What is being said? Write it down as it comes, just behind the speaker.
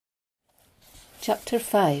Chapter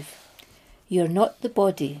 5. You are not the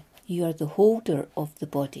body, you are the holder of the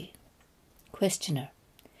body. Questioner.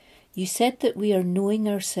 You said that we are knowing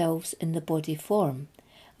ourselves in the body form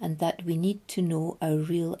and that we need to know our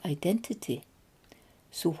real identity.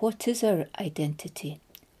 So what is our identity,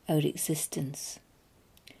 our existence?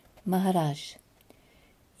 Maharaj.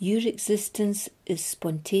 Your existence is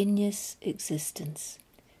spontaneous existence,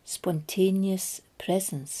 spontaneous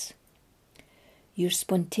presence. Your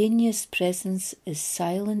spontaneous presence is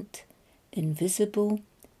silent, invisible,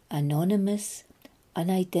 anonymous,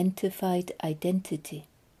 unidentified identity.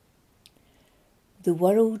 The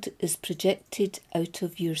world is projected out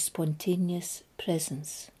of your spontaneous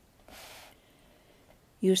presence.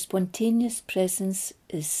 Your spontaneous presence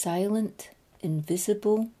is silent,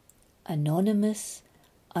 invisible, anonymous,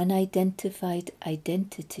 unidentified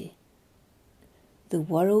identity. The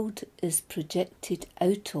world is projected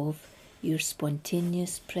out of your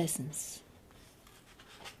spontaneous presence.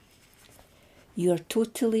 You are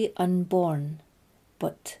totally unborn,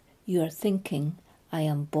 but you are thinking, I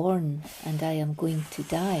am born and I am going to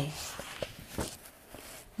die.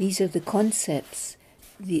 These are the concepts,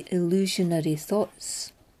 the illusionary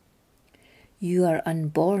thoughts. You are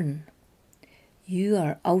unborn. You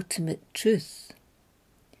are ultimate truth.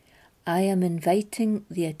 I am inviting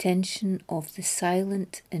the attention of the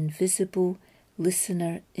silent, invisible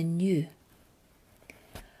listener in you.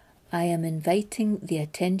 I am inviting the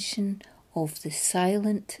attention of the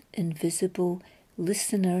silent, invisible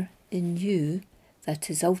listener in you that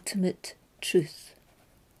is ultimate truth.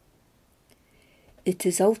 It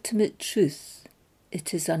is ultimate truth.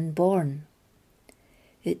 It is unborn.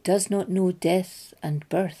 It does not know death and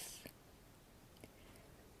birth.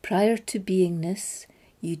 Prior to beingness,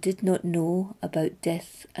 you did not know about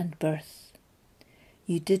death and birth.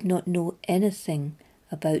 You did not know anything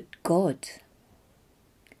about God.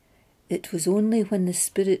 It was only when the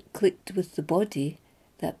spirit clicked with the body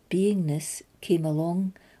that beingness came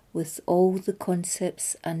along with all the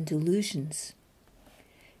concepts and illusions.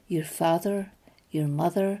 Your father, your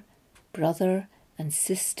mother, brother and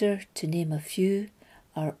sister, to name a few,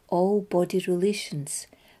 are all body relations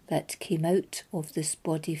that came out of this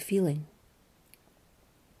body feeling.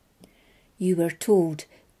 You were told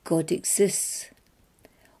God exists.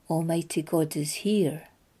 Almighty God is here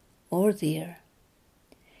or there.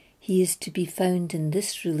 He is to be found in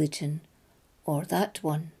this religion or that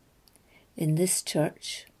one, in this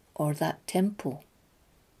church or that temple.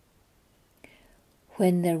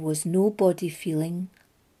 When there was no body feeling,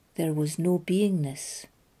 there was no beingness.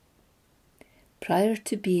 Prior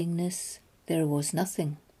to beingness, there was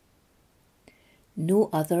nothing. No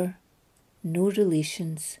other, no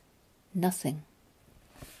relations, nothing.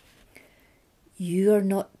 You are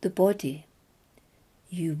not the body.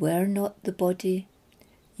 You were not the body.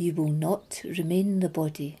 You will not remain the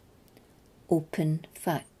body. Open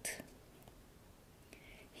fact.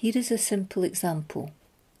 Here is a simple example.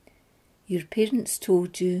 Your parents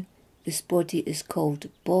told you this body is called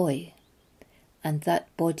boy, and that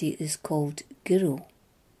body is called girl.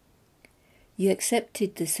 You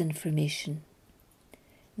accepted this information.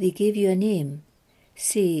 They gave you a name,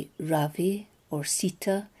 say Ravi or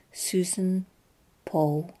Sita, Susan,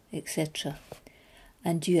 Paul, etc.,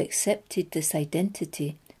 and you accepted this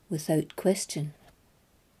identity without question.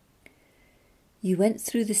 You went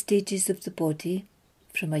through the stages of the body,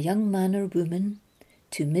 from a young man or woman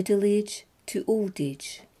to middle age to old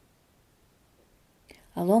age.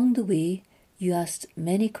 Along the way, you asked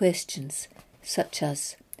many questions, such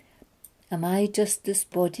as, am I just this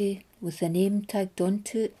body with a name tagged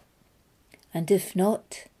onto it? And if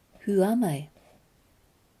not, who am I?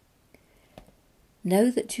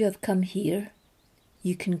 Now that you have come here,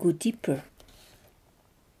 you can go deeper.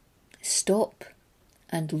 Stop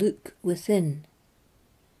and look within.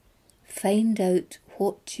 Find out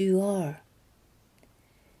what you are.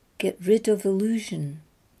 Get rid of illusion.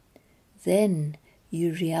 Then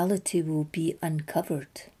your reality will be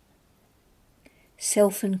uncovered.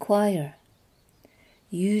 Self-inquire.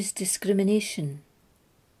 Use discrimination.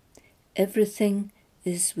 Everything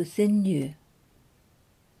is within you.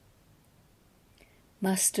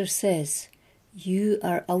 Master says, you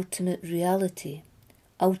are ultimate reality,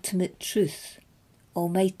 ultimate truth,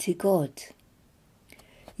 Almighty God.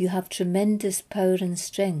 You have tremendous power and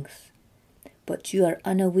strength, but you are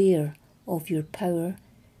unaware of your power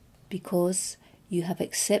because you have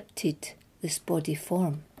accepted this body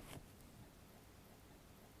form.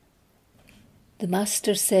 The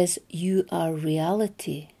Master says you are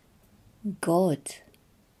reality, God.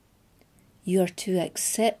 You are to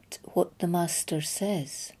accept what the Master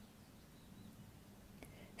says.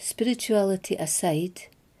 Spirituality aside,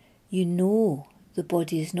 you know the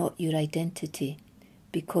body is not your identity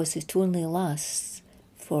because it only lasts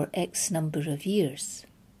for X number of years.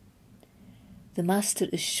 The Master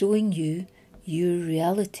is showing you your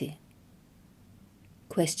reality.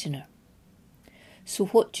 Questioner. So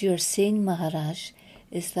what you are saying, Maharaj,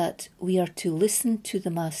 is that we are to listen to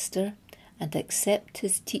the Master and accept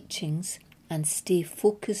his teachings and stay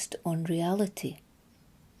focused on reality.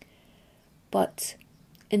 But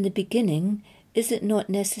in the beginning, is it not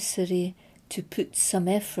necessary to put some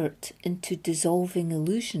effort into dissolving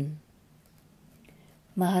illusion?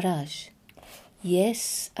 Maharaj.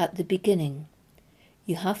 Yes, at the beginning.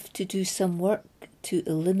 You have to do some work to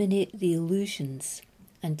eliminate the illusions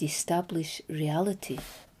and establish reality.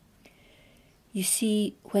 You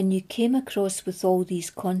see, when you came across with all these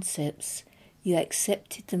concepts, you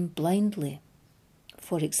accepted them blindly.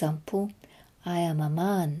 For example, I am a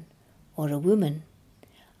man or a woman.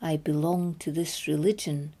 I belong to this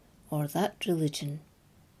religion or that religion.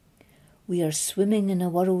 We are swimming in a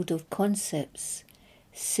world of concepts,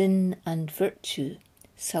 sin and virtue,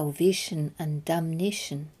 salvation and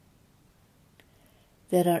damnation.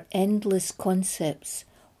 There are endless concepts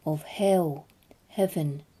of hell,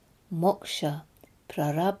 heaven, moksha,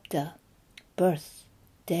 prarabdha, birth,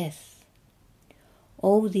 death.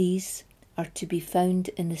 All these are to be found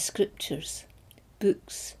in the scriptures,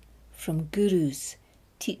 books, from gurus,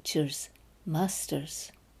 teachers,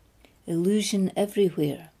 masters. Illusion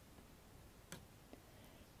everywhere.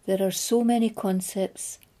 There are so many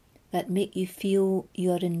concepts that make you feel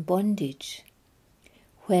you are in bondage,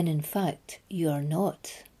 when in fact you are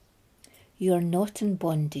not. You are not in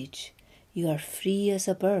bondage. You are free as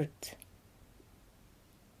a bird.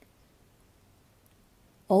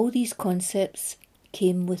 All these concepts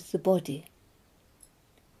came with the body.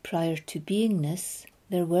 Prior to beingness,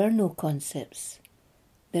 there were no concepts.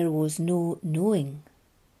 There was no knowing.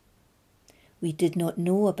 We did not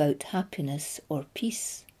know about happiness or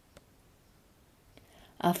peace.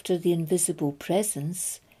 After the invisible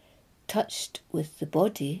presence touched with the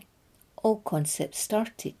body, all concepts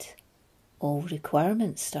started, all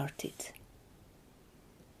requirements started.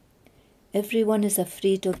 Everyone is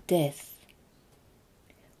afraid of death.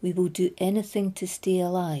 We will do anything to stay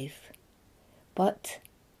alive, but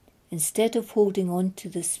instead of holding on to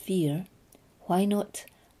this fear, why not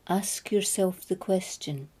ask yourself the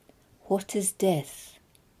question, what is death?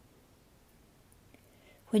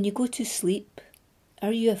 When you go to sleep,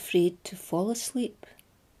 are you afraid to fall asleep?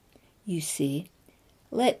 You say,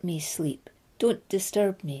 let me sleep, don't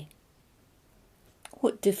disturb me.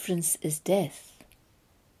 What difference is death?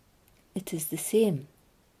 It is the same.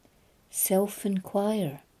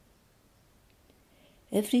 Self-inquire.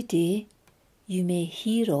 Every day you may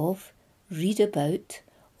hear of, read about,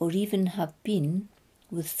 or even have been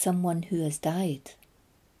with someone who has died.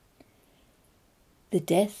 The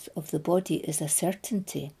death of the body is a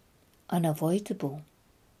certainty, unavoidable.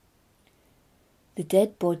 The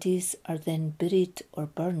dead bodies are then buried or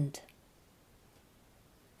burned.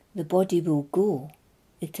 The body will go,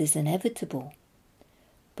 it is inevitable,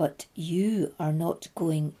 but you are not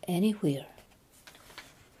going anywhere.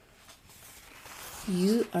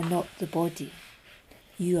 You are not the body,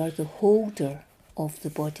 you are the holder of the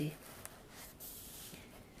body.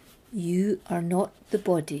 You are not the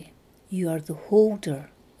body, you are the holder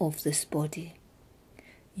of this body.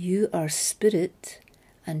 You are spirit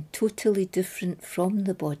and totally different from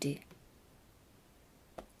the body.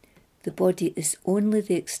 The body is only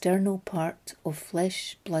the external part of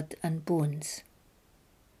flesh, blood and bones.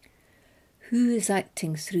 Who is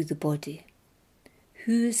acting through the body?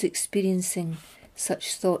 Who is experiencing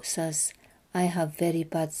such thoughts as, I have very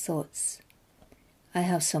bad thoughts, I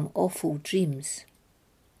have some awful dreams?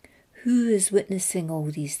 Who is witnessing all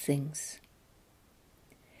these things?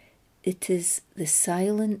 It is the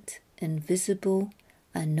silent, invisible,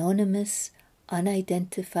 anonymous,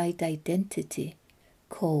 unidentified identity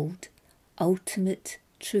called ultimate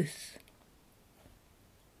truth.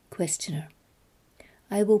 Questioner.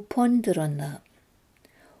 I will ponder on that.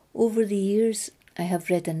 Over the years, I have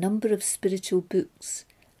read a number of spiritual books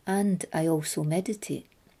and I also meditate.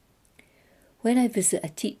 When I visit a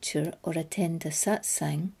teacher or attend a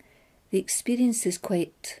satsang, the experience is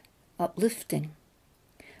quite uplifting.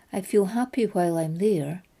 I feel happy while I'm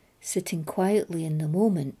there, sitting quietly in the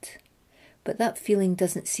moment, but that feeling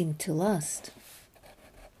doesn't seem to last.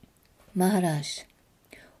 Maharaj.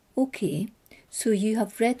 Okay, so you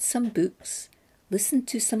have read some books, listened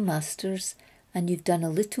to some masters, and you've done a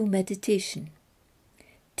little meditation.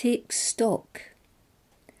 Take stock.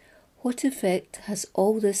 What effect has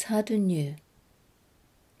all this had on you?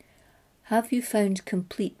 Have you found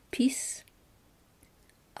complete peace?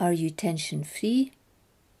 Are you tension-free?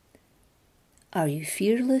 Are you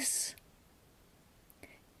fearless?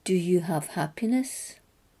 Do you have happiness?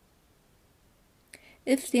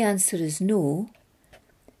 If the answer is no,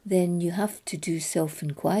 then you have to do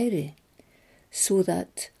self-inquiry so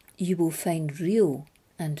that you will find real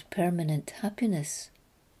and permanent happiness.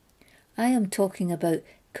 I am talking about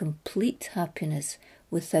complete happiness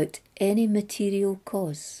without any material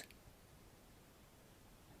cause.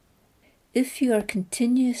 If you are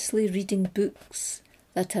continuously reading books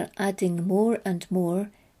that are adding more and more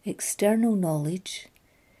external knowledge,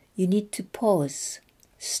 you need to pause,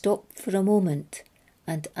 stop for a moment,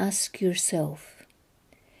 and ask yourself,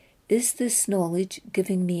 is this knowledge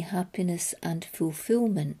giving me happiness and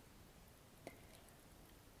fulfillment?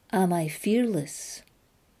 Am I fearless?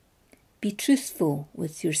 Be truthful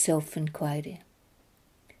with your self-inquiry.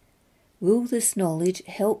 Will this knowledge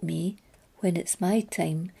help me when it's my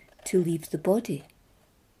time to leave the body?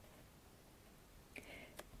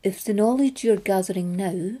 If the knowledge you're gathering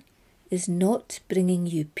now is not bringing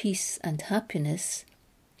you peace and happiness,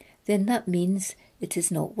 then that means it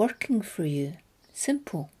is not working for you.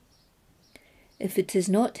 Simple. If it is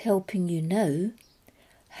not helping you now,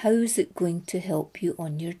 how is it going to help you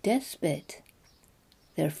on your deathbed?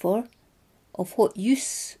 Therefore, of what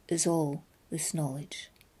use is all this knowledge?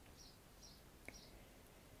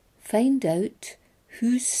 Find out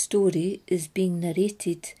whose story is being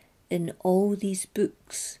narrated in all these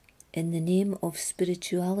books in the name of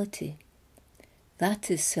spirituality. That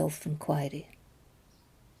is self-inquiry.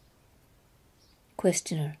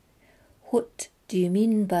 Questioner: what do you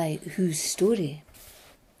mean by whose story?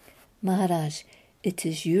 Maharaj: it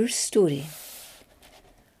is your story.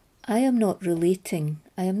 I am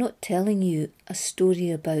not telling you a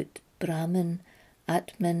story about Brahman,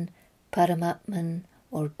 Atman, Paramatman,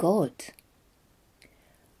 or God.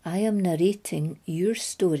 I am narrating your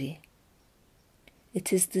story.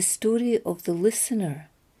 It is the story of the listener,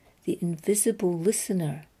 the invisible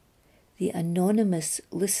listener, the anonymous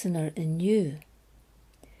listener in you.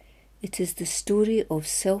 It is the story of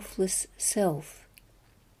selfless self,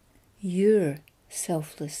 your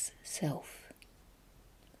selfless self.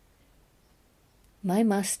 My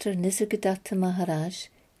master Nisargadatta Maharaj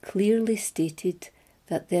clearly stated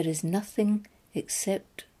that there is nothing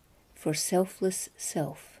except for selfless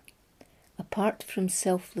self. Apart from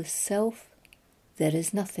selfless self, there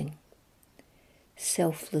is nothing.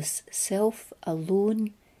 Selfless self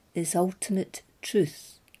alone is ultimate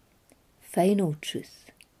truth, final truth.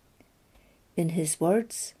 In his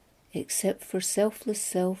words, except for selfless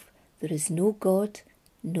self, there is no God,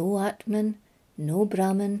 no Atman, no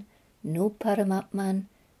Brahman, no Paramatman,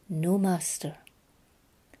 no Master.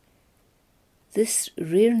 This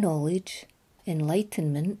rare knowledge,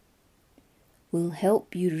 enlightenment, will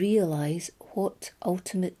help you realize what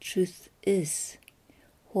ultimate truth is,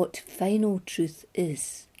 what final truth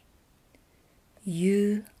is.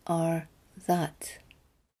 You are that.